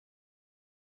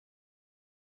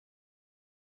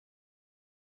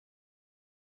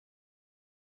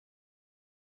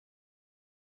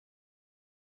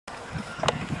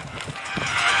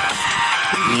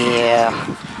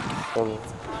some.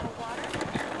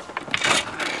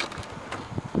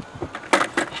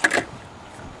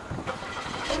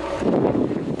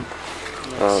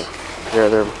 Your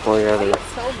other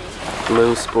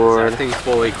loose board. Is everything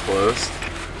fully closed?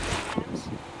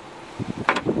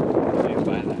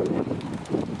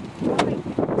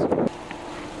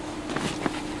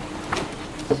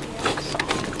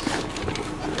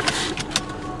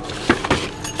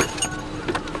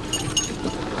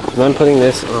 So I'm putting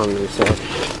this on the side,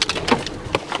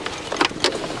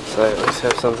 so I at least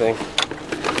have something,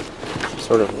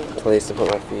 sort of place to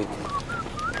put my feet.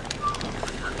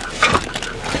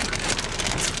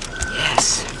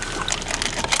 Yes.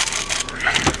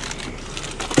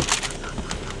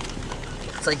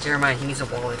 It's like Jeremiah, he needs a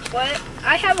wallet. What?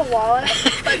 I have a wallet,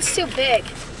 but it's too big.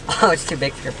 Oh, it's too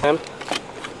big for your pen.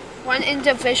 One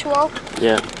individual?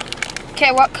 Yeah.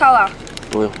 Okay, what color?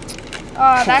 Blue.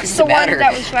 That's the one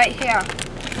that was right here.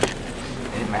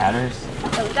 It matters.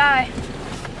 Don't die.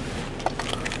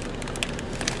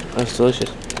 That's delicious.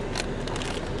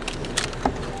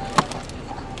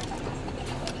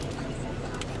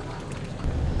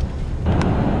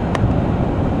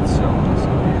 So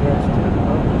awesome.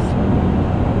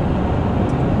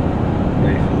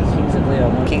 Ready for this? Kings of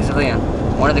Leon. Kings of Leon.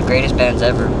 One of the greatest bands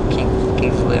ever.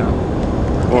 Kings of Leon.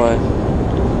 Why?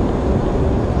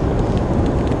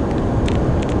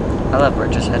 I love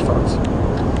purchase headphones.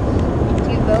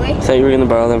 Do you really? I thought you were gonna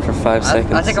borrow them for 5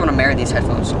 seconds. I think I'm gonna marry these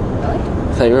headphones. Really?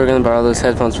 I thought you were gonna borrow those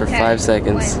headphones for 5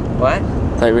 seconds. When? What?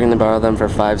 I thought you were gonna borrow them for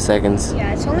 5 seconds.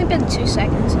 Yeah, it's only been 2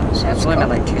 seconds. So It's only been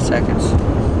like 2 seconds.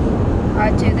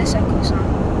 Alright, do this echo song.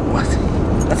 What?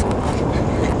 That's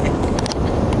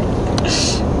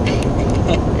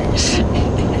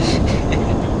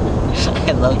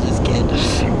I love this kid. Dude,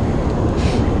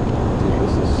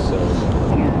 this is so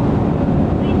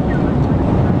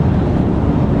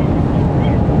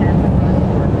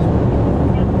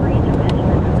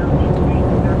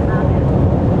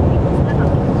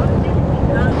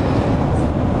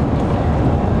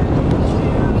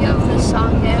You have this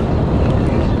song here.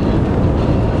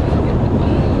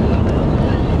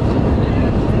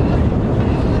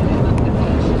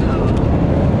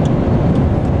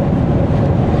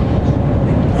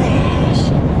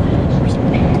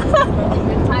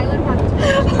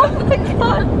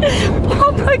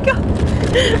 Oh my god!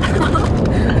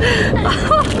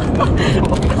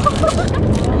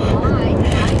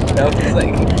 that was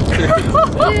like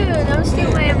Dude, don't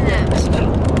steal my M&Ms.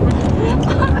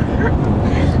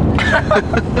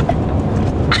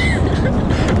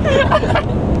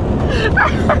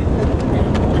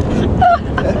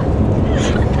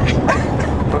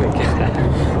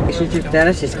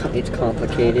 It's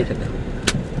complicated.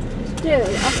 Dude,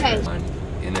 okay.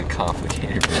 in a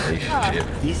complicated relationship.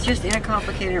 He's just in a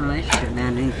complicated relationship,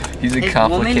 man. He's a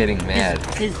complicating man.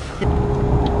 His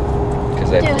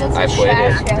Because Dude, it's I a played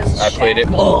shaft, it. it's a I played it.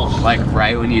 shaft. Like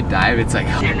right when you dive, it's like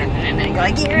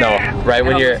no. Right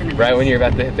when you're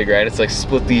about to hit the ground, it's like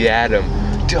split the atom.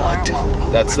 Duh, duh.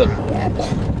 That's the.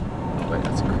 Wait,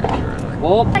 that's a crazy run.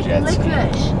 Whoa. Like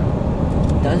licorice.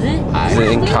 Does it? Is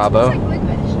it in Cabo? It's like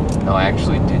licorice. No, I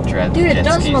actually did try the Dude, it jet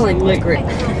does skis smell like and, licorice.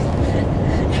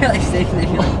 You're like sitting there,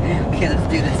 you're like, okay, let's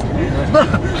do this.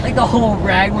 Like the whole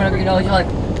rag went up your nose, you're like,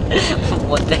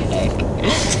 what the heck?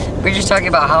 We were just talking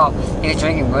about how he was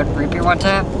drinking root beer one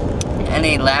time, and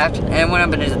he laughed, and it went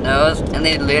up in his nose, and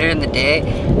then later in the day,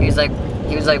 he was like,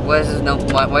 why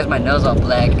is my nose all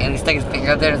black? And he stuck his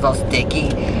finger up there, and it's all sticky,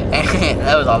 and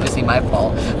that was obviously my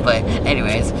fault, but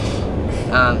anyways.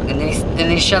 And then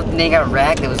he got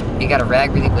a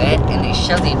rag really wet, and he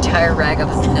shoved the entire rag up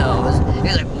his nose. He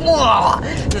was like, whoa!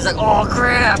 He was like, oh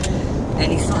crap! And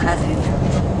he still has it in there.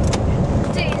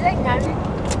 Dude, he's like none.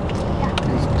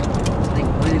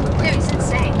 Really look Dude, like, he's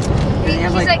insane.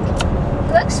 have, He's like,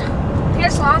 he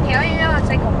has long hair, you know, it's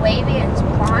like a wavy and it's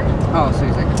blonde. oh, so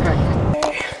he's like, correct.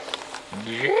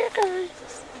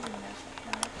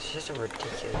 It's just a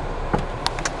ridiculous.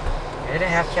 I didn't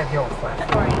have to have your flat.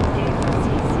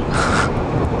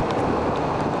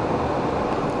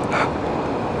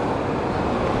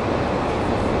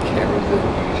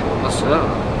 What's up?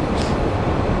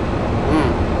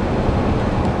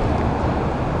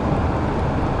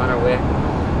 On our way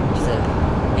to the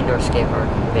indoor skate park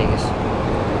in Vegas.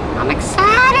 I'm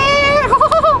excited!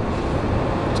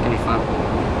 It's gonna be fun.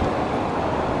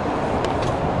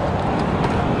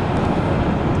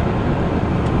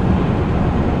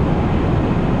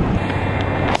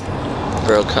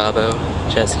 Bro, Cabo,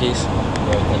 jet skis.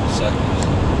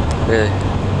 Really?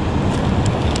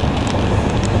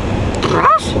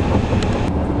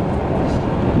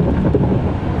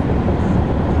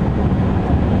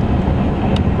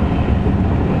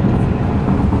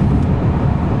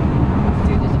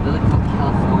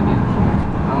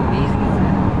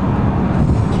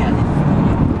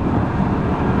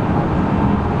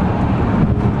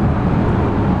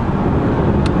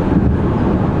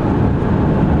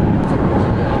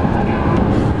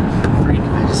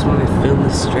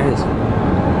 the stairs.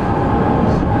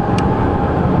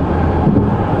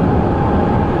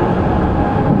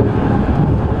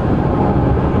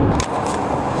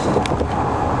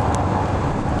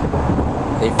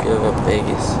 How do you feel about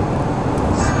Vegas?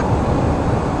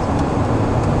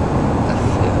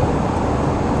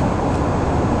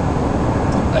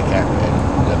 I can't really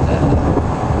live that.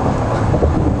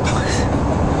 How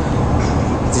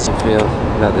did you feel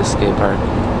about this skate park?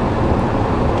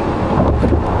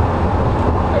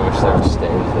 I wish there were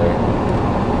stairs there.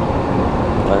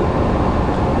 What?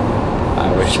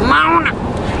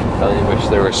 I wish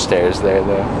there were stairs there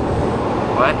though.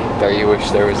 What? Don't you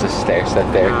wish there was a stair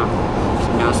set there?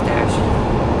 No stairs.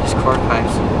 Just cord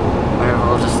pipes. Whatever,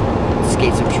 I'll just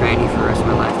skate some tranny for the rest of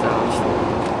my life though. Just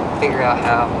figure out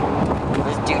how.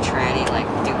 Just do tranny, like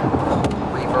do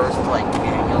reverse like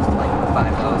manuals, like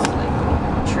 5-0s, like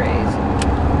trays.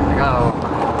 Like, oh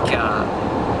my god.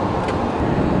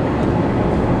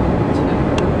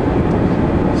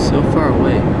 So far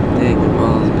away. Dang, the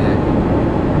ball is back.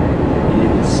 You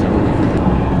need so many.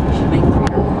 You should make 3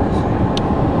 doors.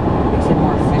 Makes it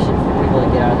more efficient for people to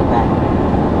get out of the back.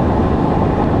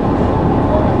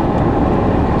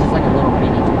 Just like a little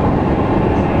mini.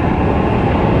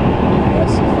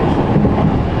 Less efficient.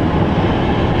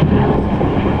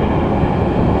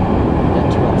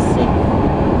 That's too unsafe.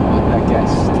 I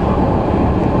guess.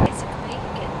 Basically,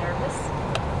 get nervous.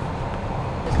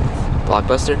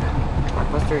 Blockbuster?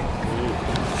 Blockbuster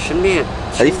shouldn't be.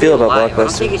 How do you feel about alive. I don't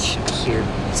Blockbuster? think it should be here.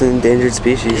 It's an endangered It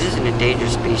species. is an endangered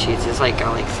species. It's like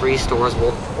got like 3 stores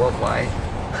worldwide.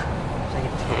 It's like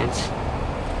intense.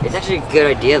 It's actually a good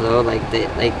idea though. Like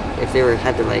if they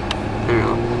had to like I don't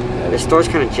know, the store's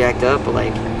kind of jacked up, but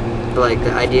like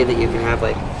the idea that you can have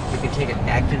like you can take it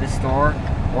back to the store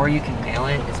or you can mail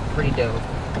it is pretty dope.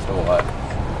 So what?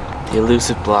 The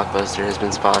elusive Blockbuster has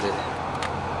been spotted.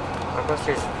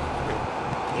 Blockbusters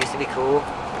used to be cool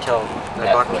until the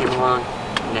block came along,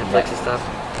 Netflix and stuff.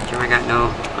 Jeremy got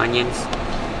no onions.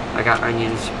 I got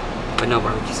onions, but no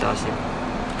barbecue sauce.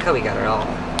 Kobe got it all.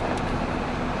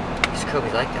 Just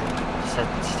Kobe's like that.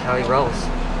 That's just how he rolls.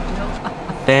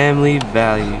 Family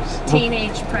values.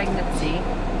 Teenage pregnancy.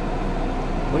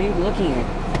 What are you looking at?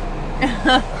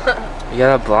 We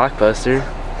got a Blockbuster.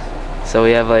 So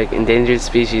we have like endangered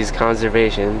species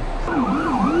conservation.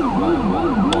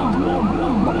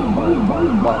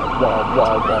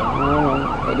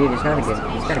 Hey dude, it's got a good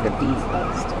beat.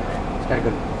 It's got a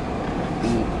good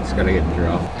beat. It's gotta get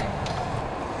dropped.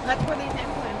 That's where these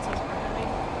influencers were having.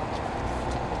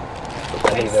 I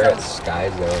think they're at Sky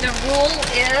Zone. The rule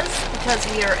is, because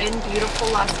we are in beautiful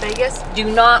Las Vegas, do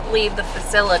not leave the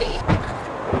facility.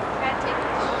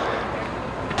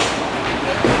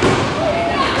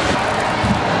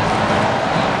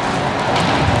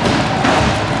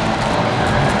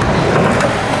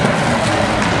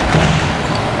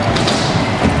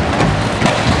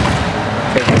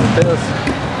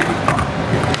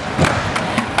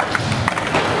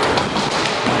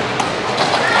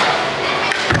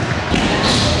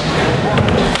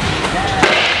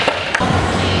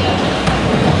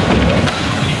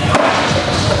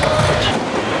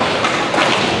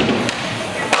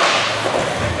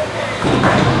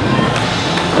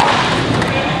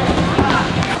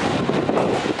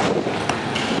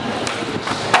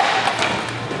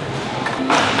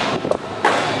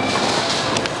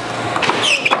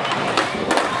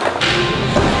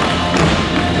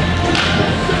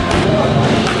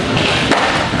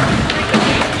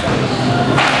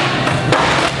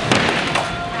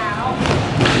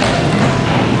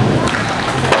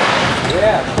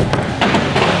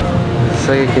 It's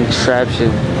like a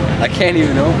contraption. I can't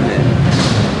even open it.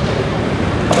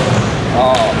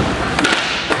 Oh.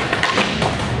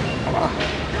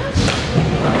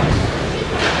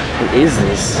 What is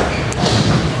this?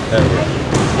 There we go.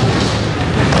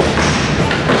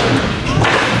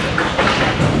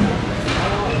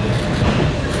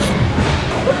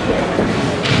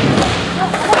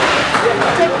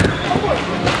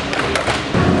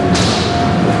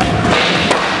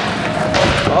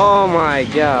 Oh my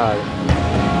god.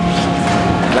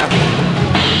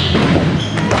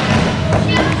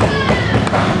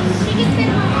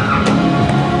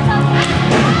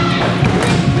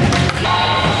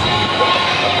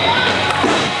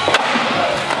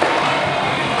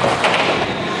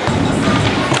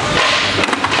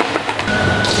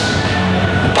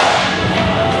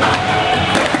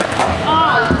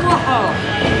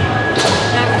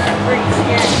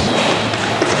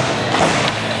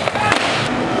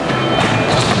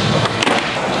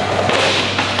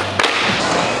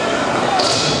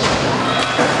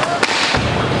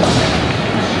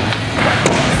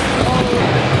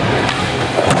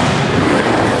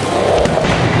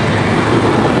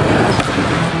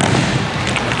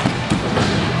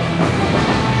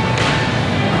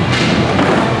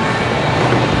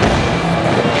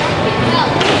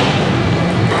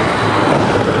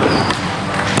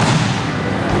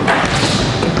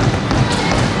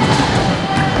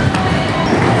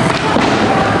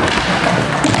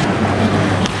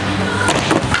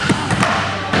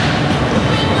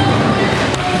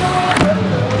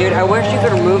 I wish you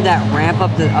could remove that ramp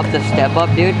up the step up,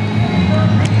 dude.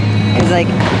 Cause like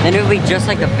then it would be just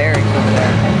like the barracks over there.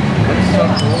 It's so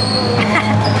cool.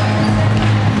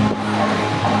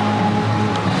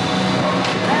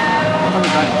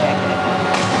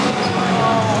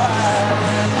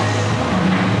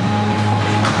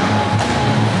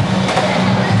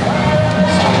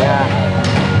 Yeah,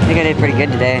 I think I did pretty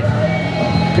good today.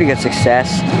 Pretty good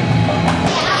success.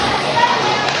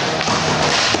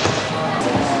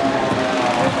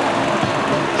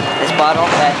 This bottle,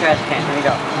 that trash can. Here we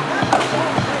go.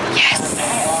 Yes!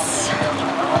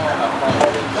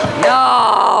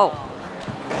 No!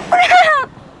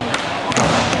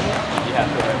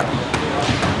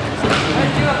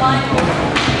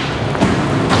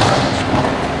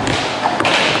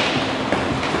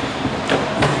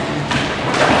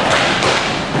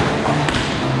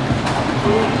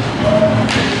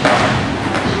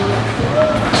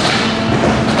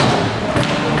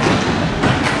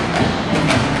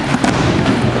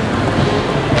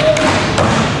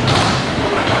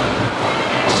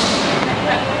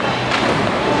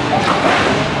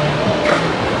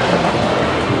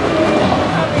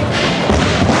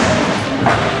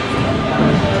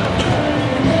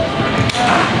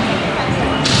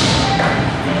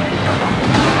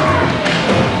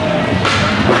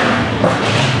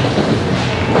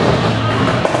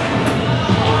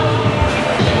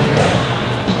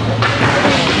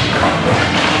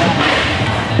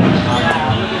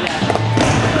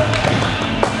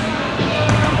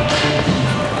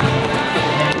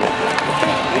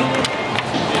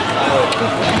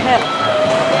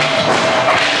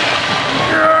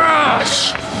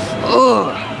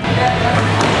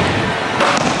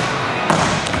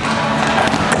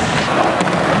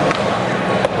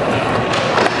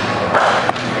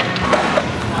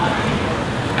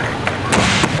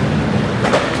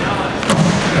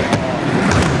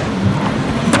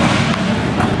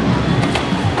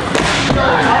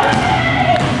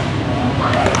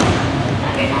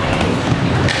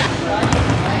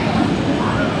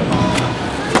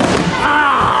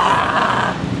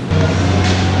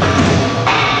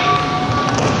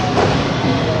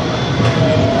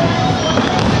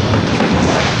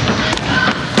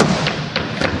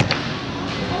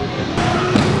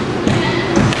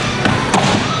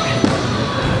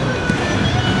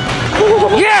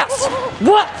 Yes!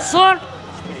 What, son?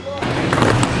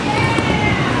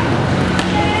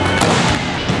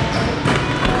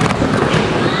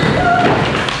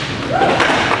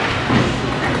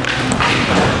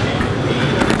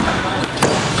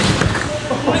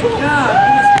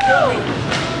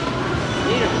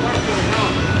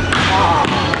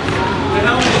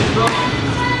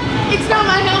 It's not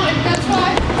my helmet, that's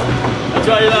why. That's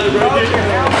why you're not a broke it.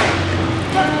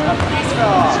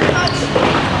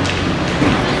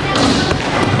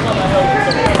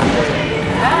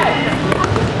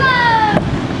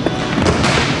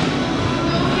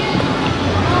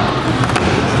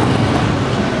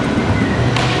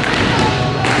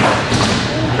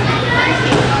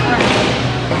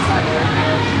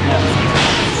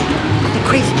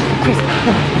 Crazy.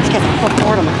 This guy's so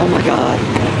bored. I'm like, oh my god.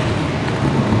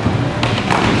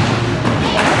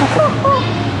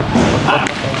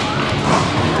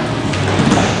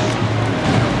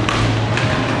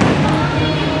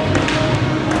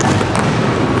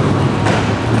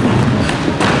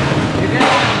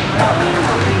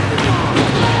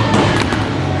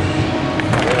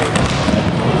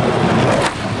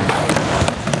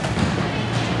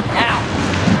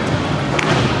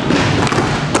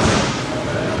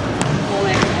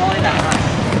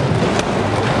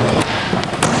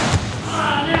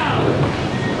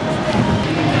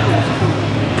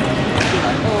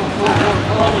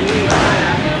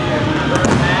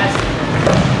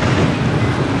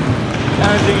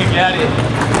 Get it.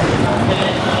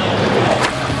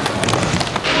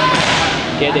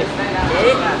 Get it?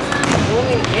 You want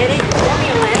me to get it? You want me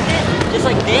to land it? Just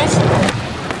like this?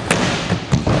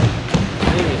 I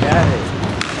think you got it.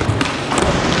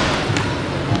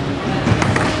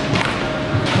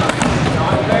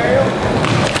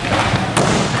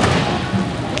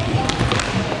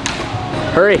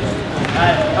 Hurry.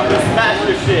 Alright, I'm gonna smash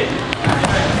your shit.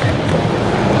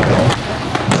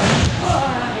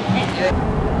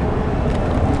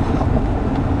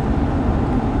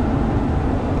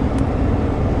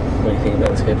 What do you think about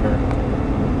the skate park?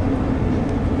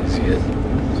 It's good.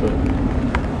 So